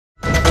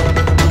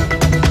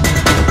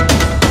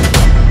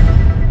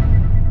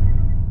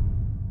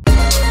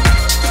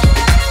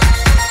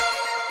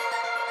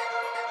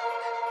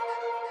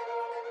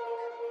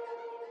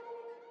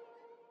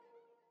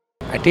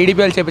TDP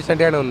వాళ్ళు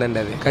చెప్పించినట్టుగానే ఉందండి.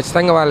 అది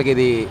ఖచ్చితంగా వాళ్ళకి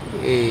ఇది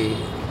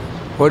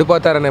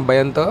ఓడిపోతారనే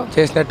భయంతో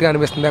చేసినట్టుగా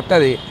అనిపిస్తుంది. తప్పితే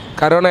అది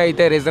కరోనా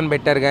అయితే రీజన్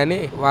పెట్టారు, కానీ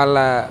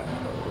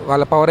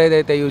వాళ్ళ పవర్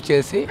ఏదైతే యూజ్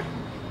చేసి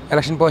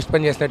ఎలక్షన్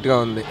పోస్ట్పోన్ చేసినట్టుగా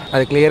ఉంది.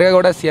 అది క్లియర్గా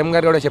కూడా సీఎం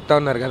గారు కూడా చెప్తా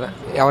ఉన్నారు కదా,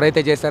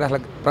 ఎవరైతే చేశారో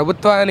అసలు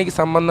ప్రభుత్వానికి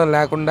సంబంధం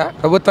లేకుండా,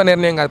 ప్రభుత్వ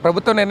నిర్ణయం కాదు,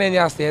 ప్రభుత్వం నిర్ణయం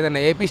చేస్తే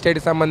ఏదైనా ఏపీ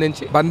స్టేట్కి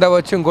సంబంధించి బంద్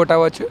అవ్వచ్చు, ఇంకోటి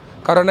అవ్వచ్చు,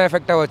 కరోనా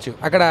ఎఫెక్ట్ అవ్వచ్చు.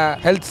 అక్కడ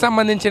హెల్త్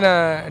సంబంధించిన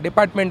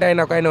డిపార్ట్మెంట్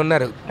ఆయన ఒక ఆయన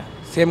ఉన్నారు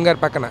సీఎం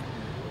గారి పక్కన,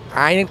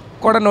 ఆయనకు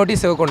కూడా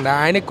నోటీస్ ఇవ్వకుండా,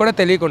 ఆయనకు కూడా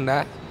తెలియకుండా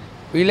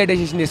వీళ్ళే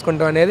డెసిషన్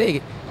తీసుకుంటాం అనేది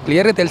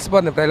క్లియర్గా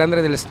తెలిసిపోతుంది,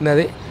 ప్రజలందరూ తెలుస్తుంది.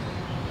 అది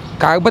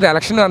కాకపోతే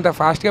ఎలక్షన్ అంత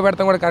ఫాస్ట్గా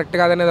పెడతాం కూడా కరెక్ట్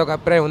కాదనేది ఒక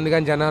అభిప్రాయం ఉంది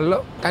కానీ జనాల్లో.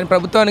 కానీ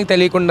ప్రభుత్వానికి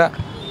తెలియకుండా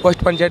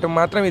పోస్ట్ పని చేయడం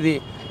మాత్రం ఇది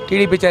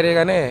టీడీపీ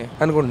చర్యగానే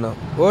అనుకుంటున్నాం.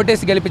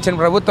 ఓటేసి గెలిపించిన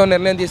ప్రభుత్వం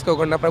నిర్ణయం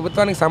తీసుకోకుండా,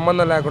 ప్రభుత్వానికి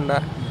సంబంధం లేకుండా,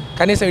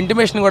 కనీసం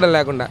ఇంటిమేషన్ కూడా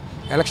లేకుండా,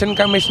 ఎలక్షన్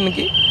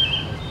కమిషన్కి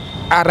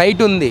ఆ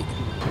రైట్ ఉంది.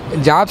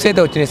 జాబ్స్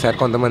అయితే వచ్చినాయి సార్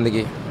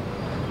కొంతమందికి,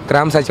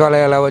 గ్రామ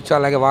సచివాలయాలు అవ్వచ్చు,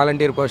 అలాగే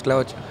వాలంటీర్ పోస్టులు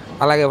అవ్వచ్చు,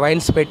 అలాగే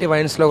వైన్స్ పెట్టి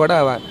వైన్స్లో కూడా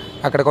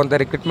అక్కడ కొంత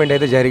రిక్రూట్మెంట్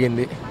అయితే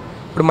జరిగింది.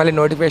 ఇప్పుడు మళ్ళీ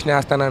నోటిఫికేషన్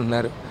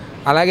వేస్తానంటున్నారు.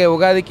 అలాగే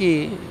ఉగాదికి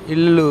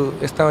ఇల్లు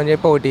ఇస్తామని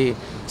చెప్పి ఒకటి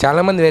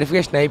చాలామంది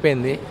వెరిఫికేషన్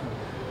అయిపోయింది.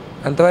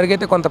 అంతవరకు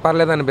అయితే కొంత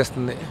పర్లేదు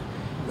అనిపిస్తుంది.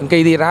 ఇంకా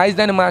ఇది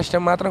రాజధాని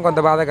మార్చడం మాత్రం కొంత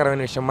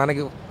బాధాకరమైన విషయం.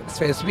 మనకి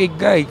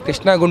స్పెసిఫిక్గా ఈ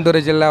కృష్ణా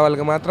గుంటూరు జిల్లా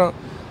వాళ్ళకి మాత్రం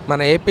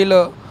మన ఏపీలో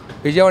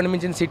విజయవాడ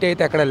మించిన సిటీ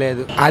అయితే ఎక్కడ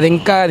లేదు.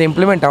 అది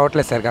ఇంప్లిమెంట్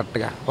అవ్వట్లేదు సార్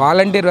కరెక్ట్గా.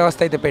 వాలంటీర్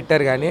వ్యవస్థ అయితే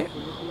పెట్టారు, కానీ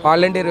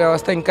వాలంటీర్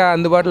వ్యవస్థ ఇంకా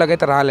అందుబాటులోకి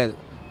అయితే రాలేదు.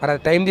 మరి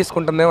అది టైం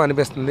తీసుకుంటుందేమో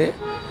అనిపిస్తుంది.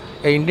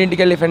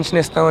 ఇంటింటికి వెళ్ళి పెన్షన్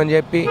ఇస్తామని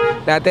చెప్పి,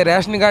 లేకపోతే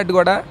రేషన్ కార్డు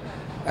కూడా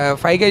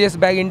 5 kgs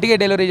బ్యాగ్ ఇంటికే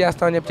డెలివరీ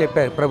చేస్తామని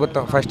చెప్పారు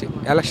ప్రభుత్వం. ఫస్ట్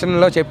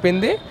ఎలక్షన్లో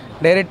చెప్పింది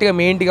డైరెక్ట్గా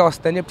మీ ఇంటికి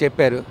వస్తుందని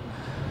చెప్పారు.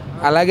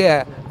 అలాగే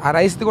ఆ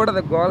రైస్ది కూడా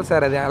అది గోల్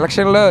సార్. అది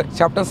ఎలక్షన్లో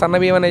చెప్పడం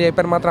సన్నబియ్యం అని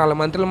చెప్పారు, మాత్రం వాళ్ళ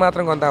మంత్రులు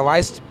మాత్రం కొంత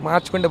వాయిస్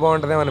మార్చుకుంటే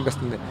బాగుంటుందేమో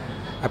అనిపిస్తుంది.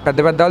 ఆ పెద్ద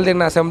పెద్ద వాళ్ళు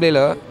తిరిగిన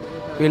అసెంబ్లీలో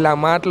వీళ్ళ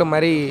మాటలు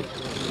మరీ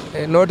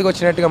నోటికి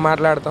వచ్చినట్టుగా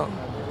మాట్లాడతాం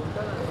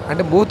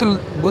అంటే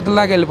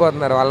బూతుల్లాగా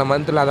వెళ్ళిపోతున్నారు వాళ్ళ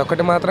మంత్రులు.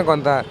 అదొక్కటి మాత్రం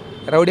కొంత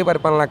రౌడీ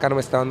పరిపాలన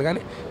కనిపిస్తూ ఉంది.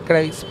 కానీ ఇక్కడ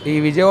ఈ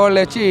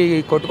విజయవాడలో వచ్చి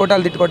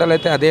కొట్టుకోటాలు తిట్టుకోటాలు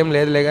అయితే అదేం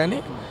లేదులే, కానీ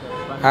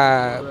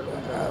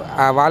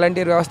ఆ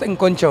వాలంటీర్ వ్యవస్థ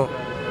ఇంకొంచెం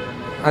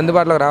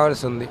అందుబాటులోకి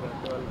రావాల్సి ఉంది.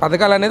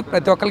 పథకాలు అనేది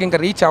ప్రతి ఒక్కరికి ఇంకా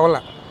రీచ్ అవ్వాల.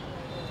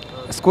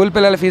 స్కూల్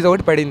పిల్లల ఫీజు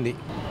ఒకటి పడింది.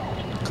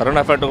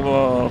 కరోనా ఎఫెక్ట్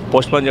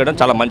పోస్ట్పోన్ చేయడం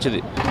చాలా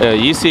మంచిది.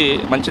 ఈసీ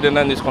మంచి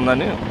నిర్ణయం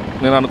తీసుకుందని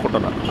నేను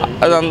అనుకుంటున్నాను.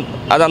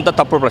 అదంతా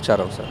తప్పుడు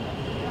ప్రచారం సార్.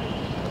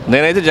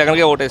 నేనైతే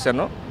జగన్కే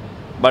ఓటేసాను,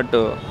 బట్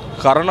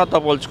కరోనాతో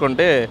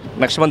పోల్చుకుంటే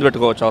నెక్స్ట్ మంత్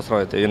పెట్టుకోవచ్చు అవసరం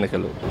అయితే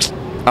ఎన్నికలు.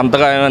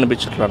 అంతగా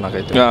ఏమనిపించట్లేదు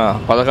నాకైతే.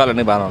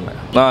 పథకాలన్నీ బాగానే ఉన్నాయి.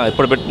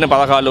 ఇప్పుడు పెట్టిన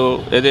పథకాలు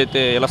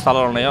ఏదైతే ఇళ్ల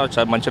స్థలాలు ఉన్నాయో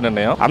మంచి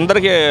నిర్ణయం.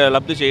 అందరికీ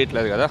లబ్ధి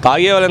చేయట్లేదు కదా,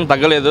 తాగే వాళ్ళని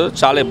తగ్గలేదు,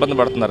 చాలా ఇబ్బంది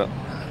పడుతున్నారు.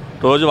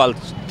 రోజు వాళ్ళ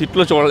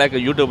తిట్లు చూడలేక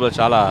యూట్యూబ్లో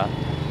చాలా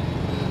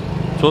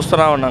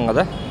చూస్తూనే ఉన్నాం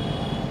కదా,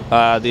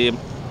 అది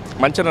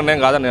మంచి నిర్ణయం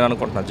కాదని నేను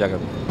అనుకుంటున్నాను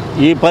జగన్.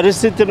 ఈ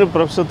పరిస్థితిని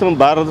ప్రస్తుతం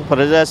భారత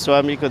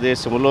ప్రజాస్వామిక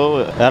దేశంలో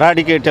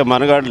ఎరాడికేట్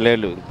మనగాడు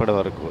లేదు ఇప్పటి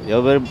వరకు.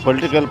 ఎవరి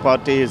political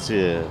party is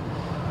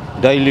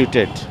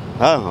diluted.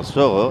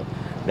 So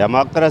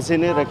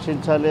డెమోక్రసీని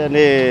రక్షించాలి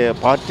అనే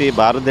పార్టీ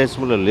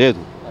భారతదేశంలో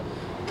లేదు.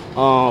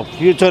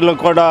 ఫ్యూచర్లో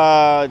కూడా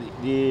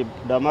ఈ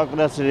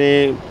డెమోక్రసీని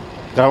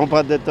క్రమ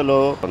పద్ధతిలో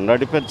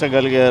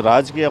నడిపించగలిగే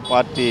రాజకీయ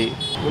పార్టీ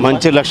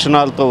మంచి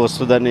లక్షణాలతో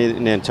వస్తుందని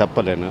నేను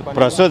చెప్పలేను.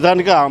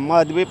 ప్రస్తుతానికి ఆమ్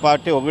ఆద్మీ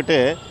పార్టీ ఒకటే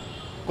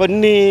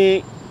కొన్ని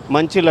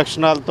మంచి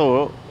లక్షణాలతో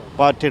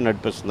పార్టీ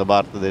నడిపిస్తుంది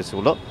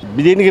భారతదేశంలో.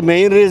 దీనికి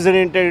మెయిన్ రీజన్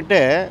ఏంటంటే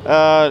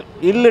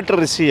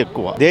ఇల్లిటరసీ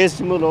ఎక్కువ.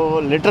 దేశంలో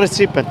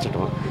లిటరసీ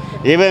పెంచడం,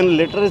 ఈవెన్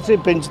లిటరసీ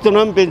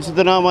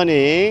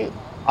పెంచుతున్నామని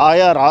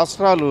ఆయా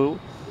రాష్ట్రాలు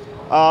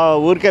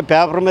ఊరికే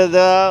పేపర్ మీద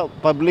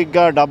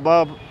పబ్లిక్గా డబ్బా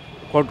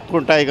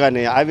కొట్టుకుంటాయి,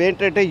 కానీ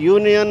అవేంటంటే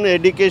యూనియన్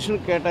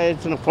ఎడ్యుకేషన్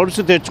కేటాయించిన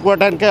ఫండ్స్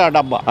తెచ్చుకోవడానికే ఆ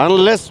డబ్బా.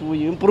 Unless we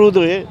improve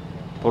the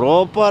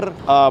proper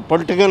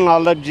political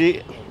knowledge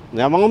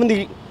among the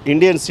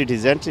Indian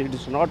citizens, it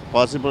is not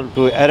possible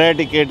to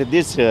eradicate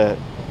this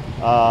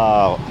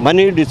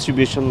money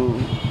distribution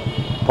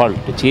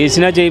politics.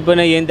 చేసినా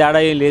చేయకపోయినా ఏం తేడా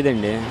ఏం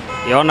లేదండి.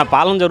 ఏమన్నా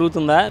పాలన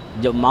జరుగుతుందా?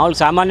 మామూలు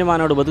సామాన్య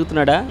మానవుడు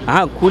బతుకుతున్నాడా?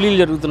 కూలీలు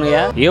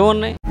జరుగుతున్నాయా?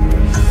 ఏమున్నాయి?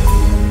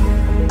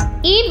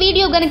 ఈ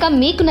వీడియో గనుక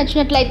మీకు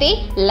నచ్చినట్లయితే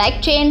లైక్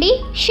చేయండి,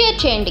 షేర్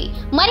చేయండి.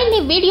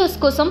 మరిన్ని వీడియోస్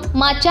కోసం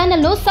మా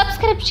ఛానల్ను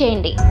సబ్స్క్రైబ్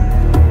చేయండి.